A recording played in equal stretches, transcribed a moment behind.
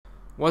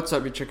What's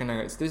up, you chicken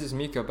nuggets? This is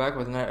Mika back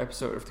with another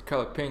episode of The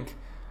Color Pink.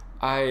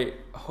 I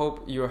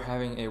hope you're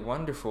having a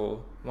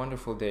wonderful,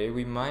 wonderful day.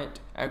 We might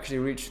actually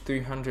reach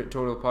 300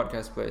 total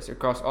podcast plays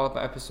across all of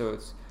our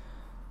episodes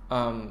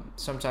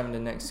sometime in the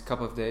next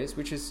couple of days,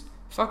 which is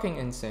fucking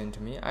insane to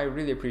me. I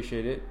really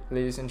appreciate it,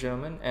 ladies and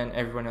gentlemen, and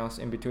everyone else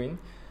in between.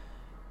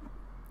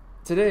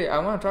 Today, I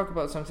want to talk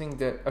about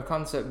a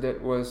concept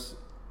that was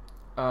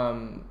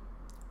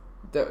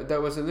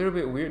that was a little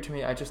bit weird to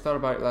me. I just thought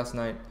about it last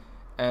night.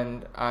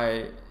 And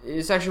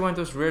it's actually one of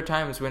those rare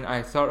times when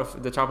I thought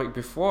of the topic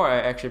before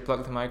I actually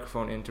plugged the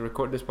microphone in to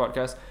record this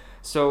podcast.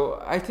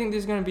 So I think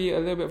this is going to be a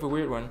little bit of a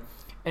weird one.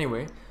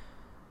 Anyway,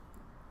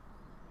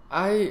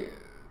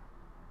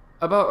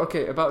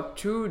 about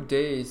 2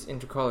 days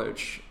into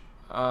college,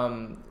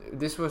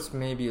 this was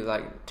maybe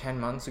like 10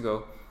 months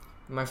ago,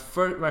 my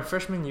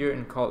freshman year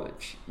in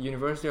college,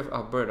 University of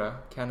Alberta,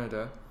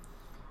 Canada.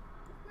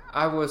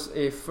 I was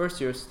a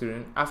first-year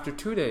student. After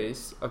 2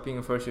 days of being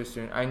a first-year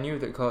student, I knew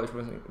that college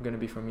wasn't going to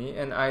be for me,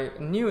 and I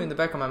knew in the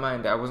back of my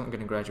mind that I wasn't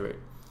going to graduate.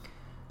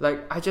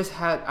 Like, I just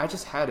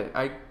had it.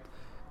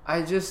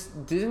 I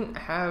just didn't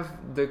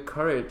have the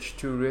courage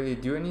to really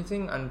do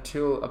anything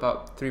until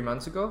about 3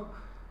 months ago,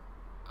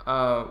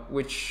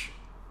 which,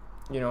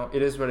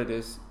 it is what it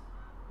is.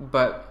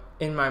 But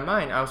in my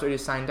mind, I was already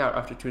signed out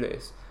after 2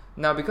 days.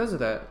 Now, because of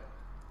that,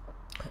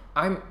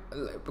 I'm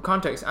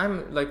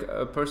like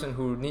a person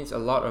who needs a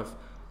lot of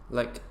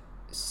like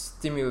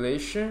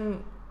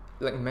stimulation,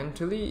 like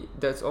mentally,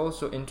 that's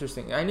also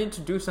interesting. I need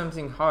to do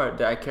something hard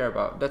that I care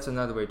about. That's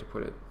another way to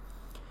put it.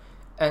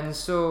 And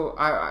so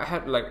I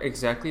had like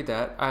exactly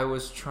that. I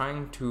was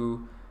trying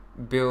to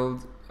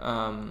build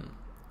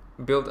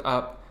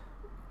up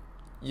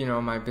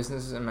my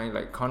businesses and my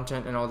like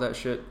content and all that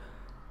shit.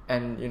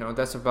 And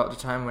that's about the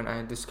time when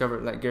I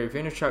discovered like Gary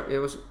Vaynerchuk.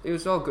 It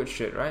was all good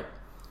shit, right?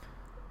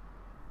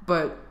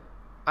 But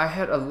I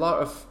had a lot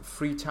of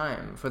free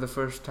time for the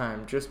first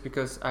time just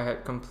because I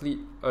had complete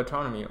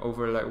autonomy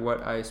over like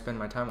what I spend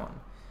my time on.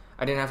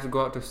 I didn't have to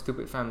go out to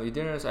stupid family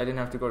dinners. I didn't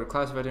have to go to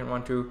class if I didn't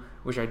want to,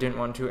 which I didn't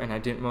want to, and I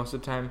didn't most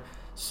of the time.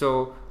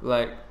 So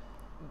like,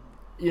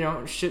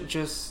 shit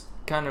just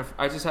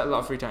I just had a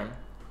lot of free time.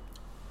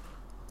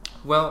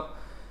 Well,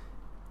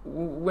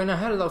 when I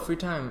had a lot of free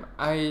time,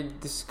 I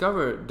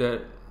discovered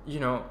that,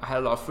 I had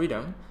a lot of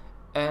freedom,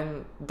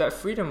 and that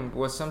freedom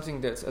was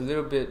something that's a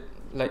little bit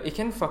like, it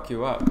can fuck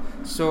you up.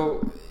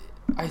 So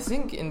I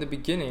think in the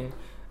beginning,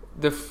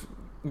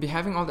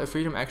 having all that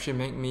freedom actually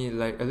made me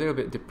like a little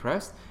bit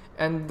depressed.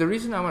 And the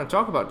reason I want to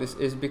talk about this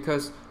is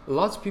because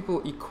lots of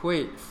people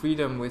equate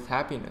freedom with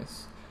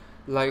happiness.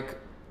 Like,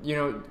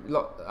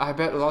 I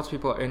bet lots of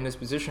people are in this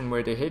position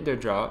where they hate their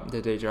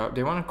day job,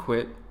 they want to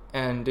quit,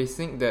 and they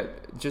think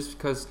that just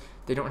because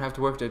they don't have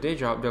to work their day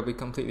job, they'll be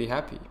completely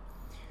happy.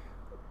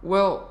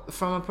 Well,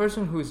 from a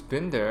person who's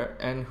been there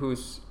and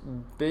who's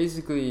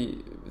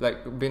basically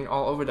like been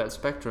all over that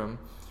spectrum,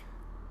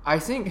 I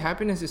think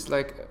happiness is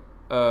like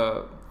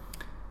a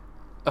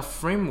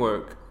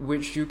framework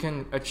which you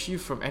can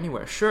achieve from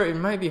anywhere. Sure, it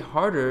might be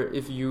harder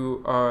if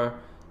you are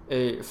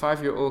a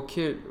 5-year-old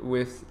kid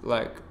with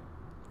like,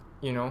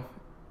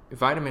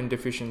 vitamin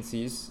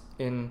deficiencies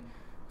in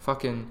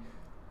fucking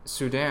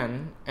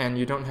Sudan and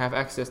you don't have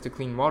access to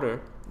clean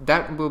water.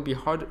 That will be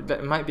hard.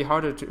 That might be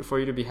harder for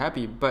you to be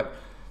happy, but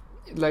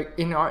like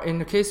in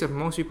the case of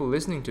most people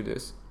listening to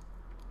this,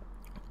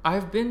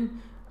 I've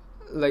been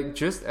like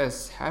just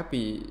as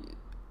happy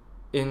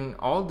in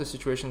all the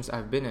situations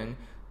I've been in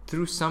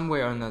through some way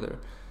or another.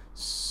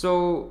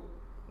 So,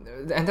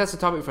 and that's a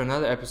topic for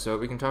another episode.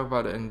 We can talk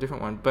about it in a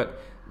different one. But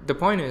the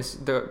point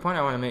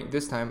I want to make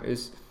this time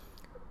is,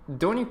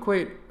 don't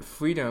equate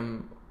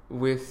freedom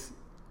with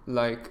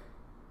like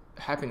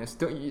happiness.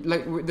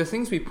 Like the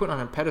things we put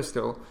on a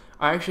pedestal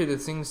are actually the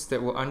things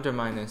that will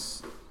undermine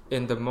us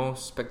in the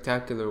most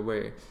spectacular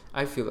way,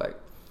 I feel like.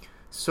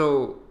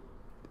 So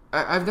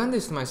I've done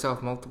this to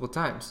myself multiple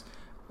times.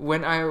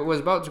 When I was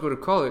about to go to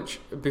college,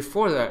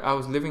 before that, I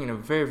was living in a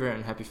very, very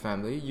unhappy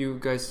family. You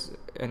guys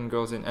and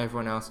girls and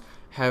everyone else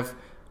have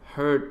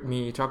heard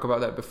me talk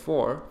about that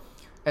before.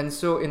 And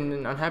so in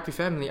an unhappy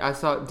family, I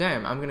thought,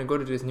 damn, I'm going to go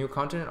to this new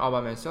continent all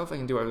by myself. I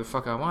can do whatever the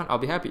fuck I want. I'll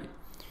be happy.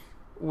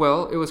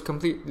 Well, it was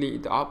completely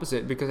the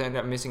opposite because I ended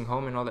up missing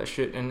home and all that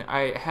shit. And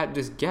I had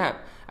this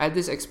gap. I had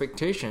this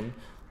expectation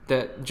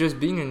that just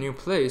being in a new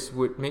place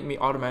would make me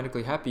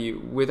automatically happy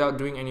without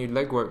doing any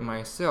legwork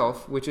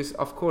myself, which is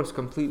of course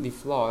completely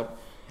flawed.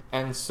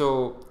 And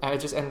so I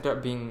just ended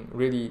up being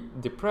really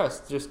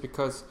depressed just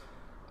because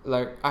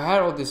like I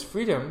had all this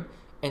freedom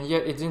and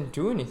yet it didn't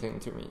do anything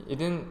to me. It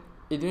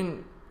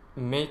didn't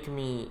make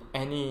me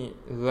any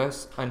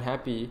less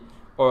unhappy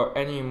or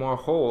any more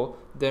whole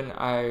than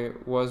I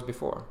was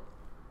before.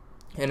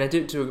 And I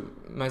did it to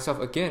myself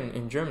again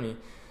in Germany.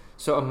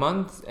 So a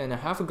month and a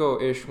half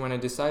ago-ish, when I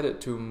decided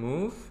to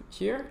move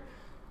here,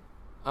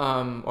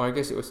 or I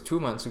guess it was 2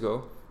 months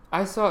ago,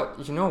 I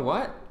thought, you know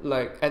what?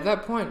 Like, at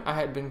that point, I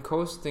had been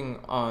coasting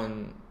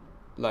on,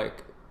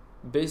 like,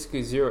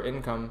 basically zero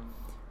income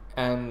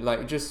and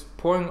like just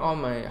pouring all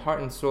my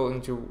heart and soul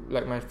into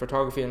like my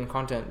photography and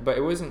content, but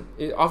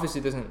it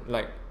obviously doesn't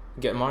like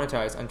get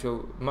monetized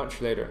until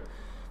much later.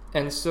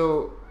 And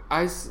so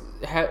I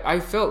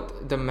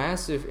felt the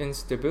massive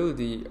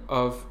instability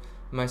of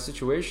my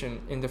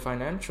situation in the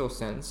financial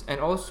sense and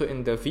also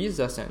in the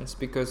visa sense,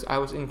 because I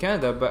was in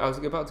Canada but I was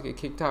about to get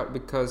kicked out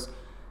because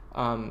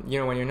when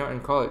you're not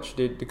in college,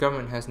 the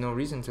government has no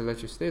reason to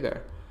let you stay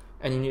there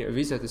and you need a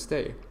visa to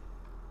stay.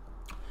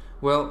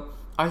 Well,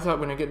 I thought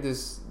when I get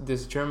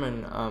this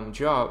German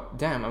job,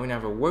 damn, I'm gonna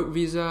have a work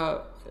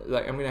visa,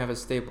 like I'm gonna have a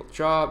stable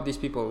job, these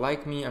people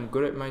like me, I'm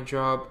good at my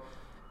job,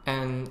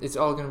 and it's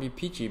all gonna be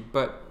peachy.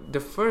 But the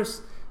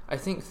first, I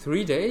think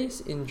 3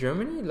 days in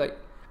Germany, like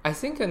I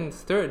think on the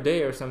third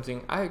day or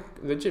something, I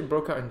legit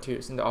broke out in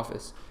tears in the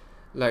office,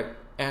 like,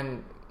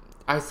 and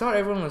I thought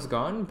everyone was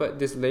gone, but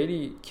this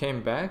lady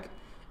came back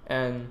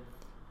and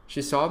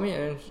she saw me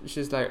and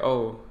she's like,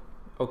 oh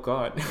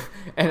god.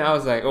 And I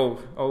was like,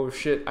 oh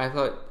shit, I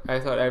thought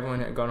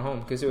everyone had gone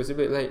home because it was a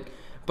bit late.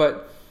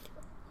 But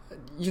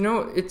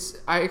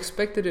I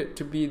expected it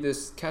to be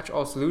this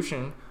catch-all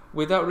solution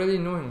without really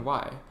knowing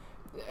why.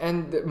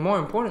 And more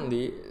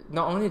importantly,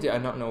 not only did I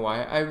not know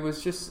why, I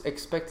was just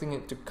expecting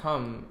it to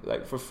come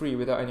like for free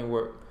without any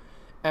work.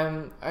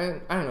 And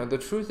I don't know, the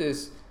truth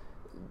is,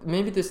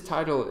 maybe this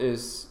title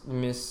is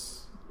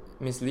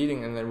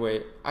misleading in that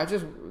way.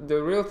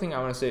 The real thing I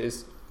want to say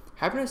is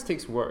happiness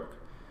takes work.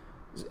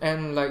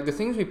 And like the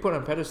things we put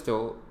on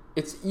pedestal,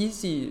 it's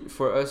easy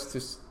for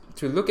us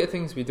to look at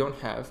things we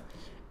don't have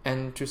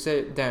and to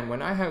say, damn, when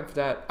I have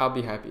that, I'll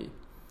be happy.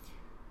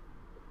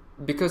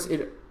 Because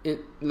it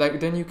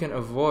like then you can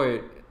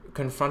avoid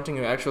confronting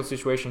your actual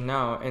situation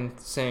now and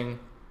saying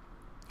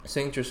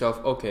to yourself,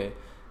 okay,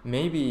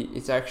 maybe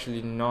it's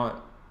actually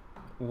not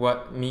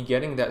what me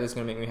getting that is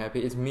going to make me happy.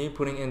 It's me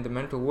putting in the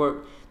mental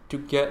work to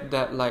get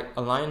that like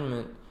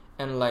alignment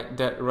and like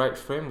that right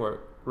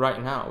framework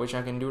right now, which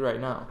I can do right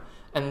now.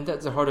 And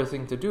that's a harder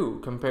thing to do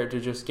compared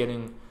to just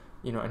getting,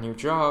 a new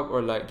job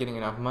or like getting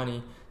enough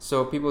money.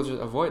 So people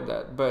just avoid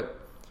that. But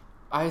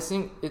I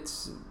think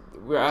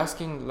we're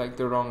asking like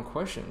the wrong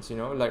questions,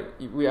 like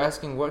we're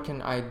asking, what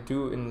can I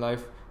do in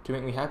life to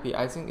make me happy?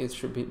 I think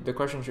the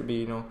question should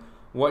be,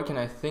 what can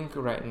I think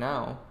right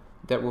now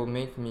that will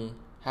make me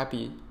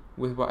happy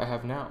with what I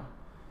have now?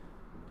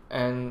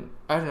 And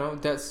I don't know,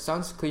 that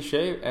sounds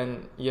cliche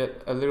and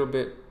yet a little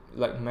bit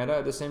like meta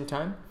at the same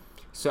time.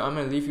 So I'm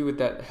going to leave you with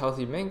that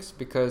healthy mix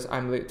because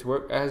I'm late to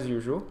work as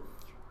usual.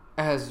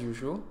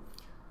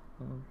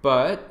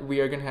 But we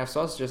are going to have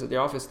sausages at the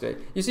office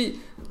today. You see,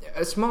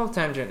 a small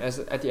tangent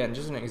at the end,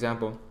 just an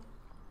example.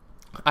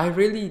 I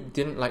really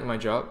didn't like my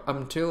job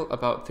until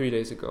about 3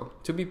 days ago,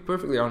 to be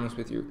perfectly honest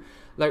with you.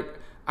 Like,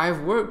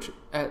 I've worked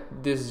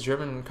at this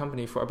German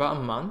company for about a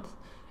month,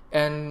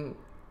 and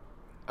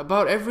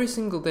about every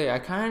single day I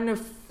kind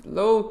of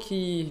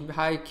low-key,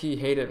 high-key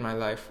hated my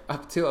life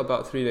up till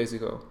about 3 days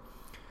ago.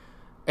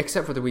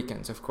 Except for the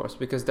weekends, of course,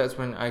 because that's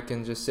when I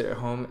can just sit at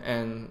home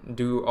and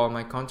do all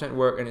my content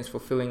work and it's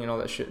fulfilling and all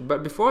that shit.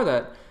 But before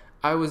that,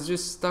 I was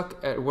just stuck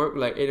at work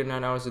like 8 or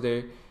 9 hours a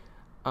day,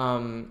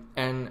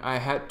 and I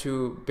had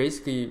to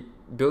basically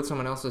build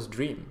someone else's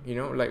dream,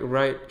 like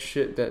write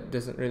shit that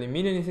doesn't really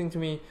mean anything to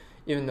me,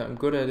 even though I'm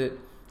good at it,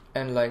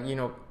 and like,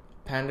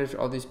 pander to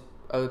all these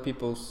other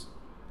people's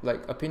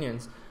like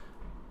opinions.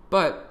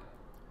 But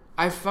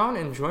I found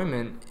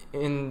enjoyment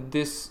in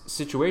this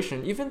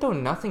situation, even though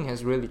nothing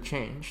has really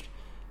changed,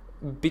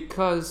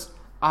 because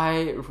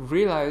I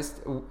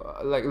realized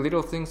like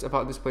little things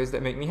about this place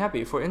that make me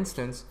happy. For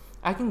instance,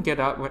 I can get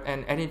up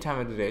at any time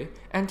of the day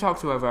and talk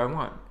to whoever I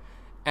want,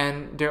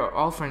 and they're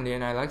all friendly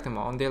and I like them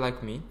all and they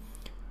like me.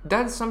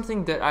 That's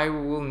something that I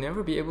will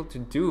never be able to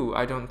do,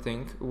 I don't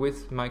think,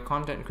 with my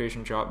content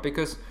creation job,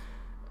 because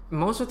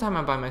most of the time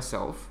I'm by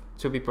myself.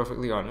 To be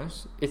perfectly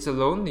honest, it's a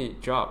lonely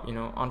job,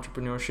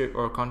 entrepreneurship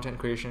or content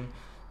creation.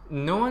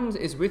 No one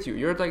is with you.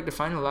 You're like the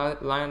final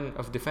line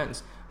of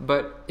defense.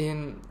 But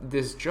in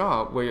this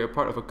job where you're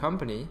part of a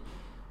company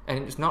and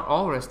it's not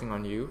all resting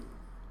on you,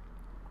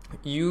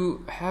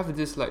 you have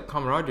this like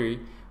camaraderie.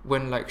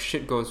 When like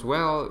shit goes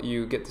well,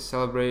 you get to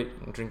celebrate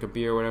and drink a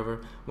beer or whatever.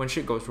 When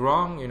shit goes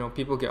wrong,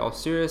 people get all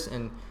serious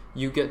and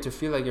you get to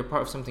feel like you're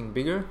part of something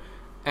bigger.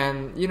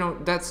 And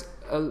that's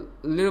a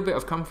little bit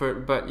of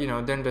comfort, but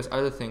then there's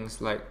other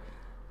things like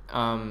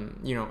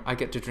I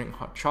get to drink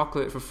hot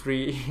chocolate for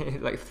free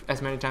like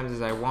as many times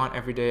as I want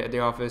every day at the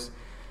office.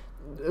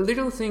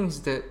 Little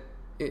things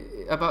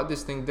about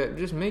this thing that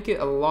just make it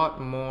a lot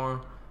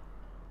more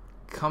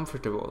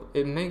comfortable.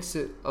 It makes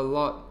it a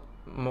lot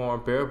more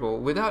bearable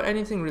without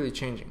anything really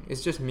changing.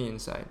 It's just me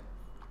inside.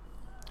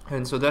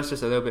 And so that's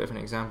just a little bit of an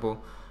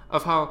example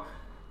of how,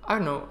 I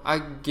don't know,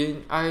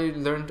 I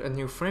learned a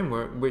new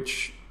framework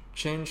which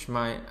changed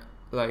my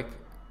like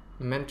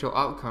mental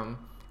outcome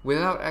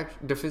without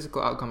the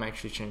physical outcome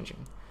actually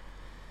changing.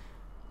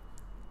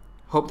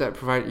 Hope that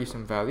provided you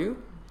some value.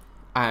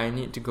 I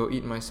need to go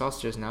eat my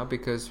sausages now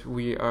because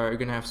we are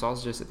gonna have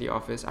sausages at the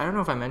office. I don't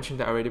know if I mentioned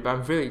that already, but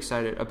I'm really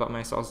excited about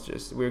my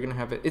sausages. We're gonna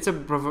have it. It's a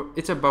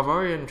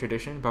Bavarian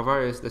tradition.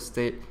 Bavaria is the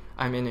state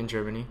I'm in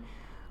Germany.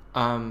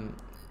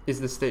 Is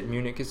the state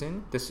Munich is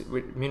in.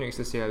 Munich is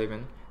the city I live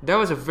in. That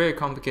was a very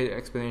complicated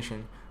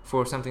explanation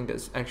for something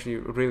that's actually a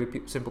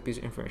really simple piece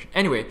of information.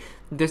 Anyway,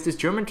 there's this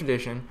German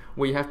tradition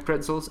where you have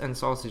pretzels and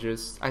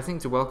sausages, I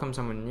think to welcome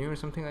someone new or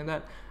something like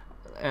that.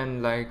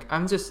 And like, I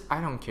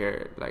don't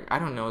care. Like, I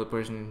don't know the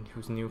person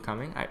who's new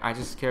coming. I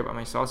just care about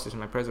my sausages and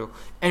my pretzel.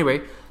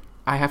 Anyway,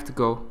 I have to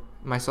go.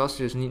 My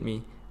sausages need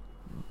me.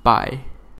 Bye.